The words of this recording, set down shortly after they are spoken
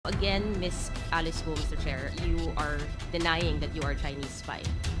again, Miss Alice Go, Mr. Chair, you are denying that you are Chinese spy.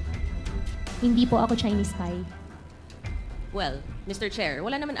 Hindi po ako Chinese spy. Well, Mr. Chair,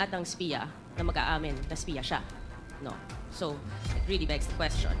 wala naman atang spiya na mag-aamin na spiya siya. No. So, it really begs the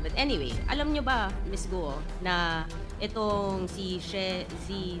question. But anyway, alam nyo ba, Ms. Guo, na itong si She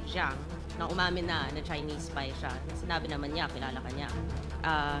Zijiang, na umamin na Chinese spy siya, sinabi naman niya, kilala ka niya,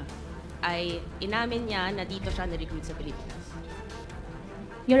 ay inamin niya na dito siya na-recruit sa Pilipinas.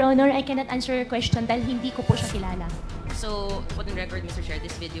 Your Honor, I cannot answer your question dahil hindi ko po siya kilala. So, put on record, Mr. Chair,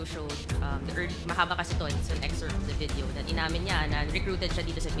 this video showed, mahaba kasi ito, it's an excerpt of the video, that inamin niya na recruited siya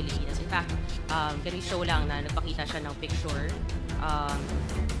dito sa Pilipinas. In fact, can we show lang na nagpakita siya ng picture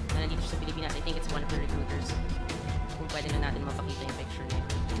na nandito siya sa Pilipinas. I think it's one of the recruiters. Kung pwede na natin mapakita yung picture niya.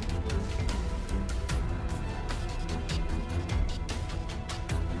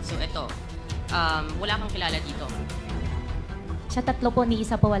 So, ito. Wala kang kilala dito. Sa tatlo po, ni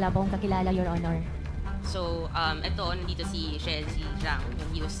isa po wala po akong kakilala, Your Honor. So, ito, nandito si She Zijiang, when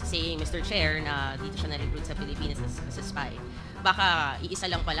he was saying, Mr. Chair, na dito siya na-recruit sa Pilipinas as a spy. Baka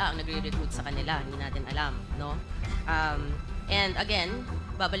iisa lang pala ang nagre-recruit sa kanila, hindi natin alam, no? And again,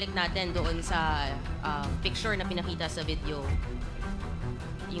 babalik natin doon sa picture na pinakita sa video.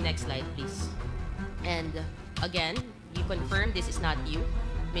 Yung next slide, please. And again, you confirm this is not you,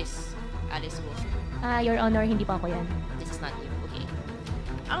 Miss Alice Wu. Your Honor, hindi po ako yan. This is not you. Okay.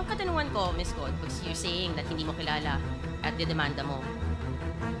 Ang katanungan ko, Ms. God, because you're saying that hindi mo kilala at didemanda mo,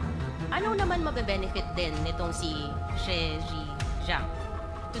 ano naman mabe-benefit din nitong si She Zijiang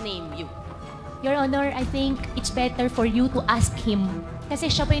to name you? Your Honor, I think it's better for you to ask him. Kasi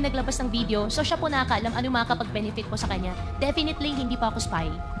siya po yung naglabas ng video, so siya po nakakaalam ano yung makakapag-benefit po sa kanya. Definitely, hindi pa ako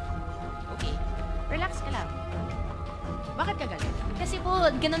spy. Okay. Relax ka lang. Bakit ka galit? Kasi po,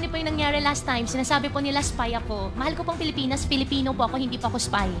 ganun din po yung nangyari last time. Sinasabi po nila spy ako. Mahal ko pong Pilipinas, Filipino po ako, hindi pa ako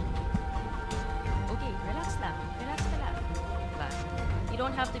spy. Okay, relax lang. Relax ka lang. Diba? You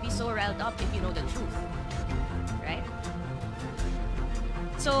don't have to be so riled up if you know the truth. Right?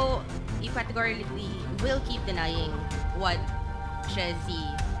 So, you categorically will keep denying what She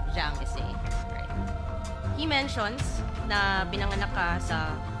Zijiang is saying. Right? He mentions na pinanganak ka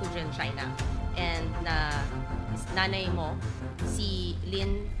sa Fujian, China, and na nanay mo si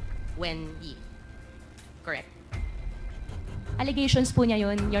Lin Wenyi. Correct? Allegations po niya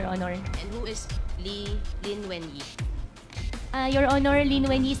yun, Your Honor. And who is Lin Wenyi? Your Honor, Lin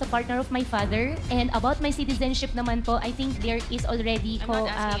Wenyi is a partner of my father. And about my citizenship naman po, I think there is already I'm not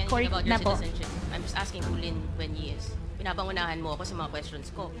asking court anything about na your po. citizenship. I'm just asking who Lin Wenyi is. Pinapangunahan mo ako sa mga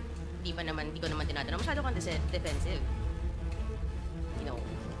questions ko. Hindi ko naman tinatanong. Masyado kang defensive. You know,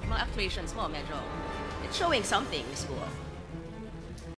 mga actuations mo, medyo, it's showing something, Ms. Guo.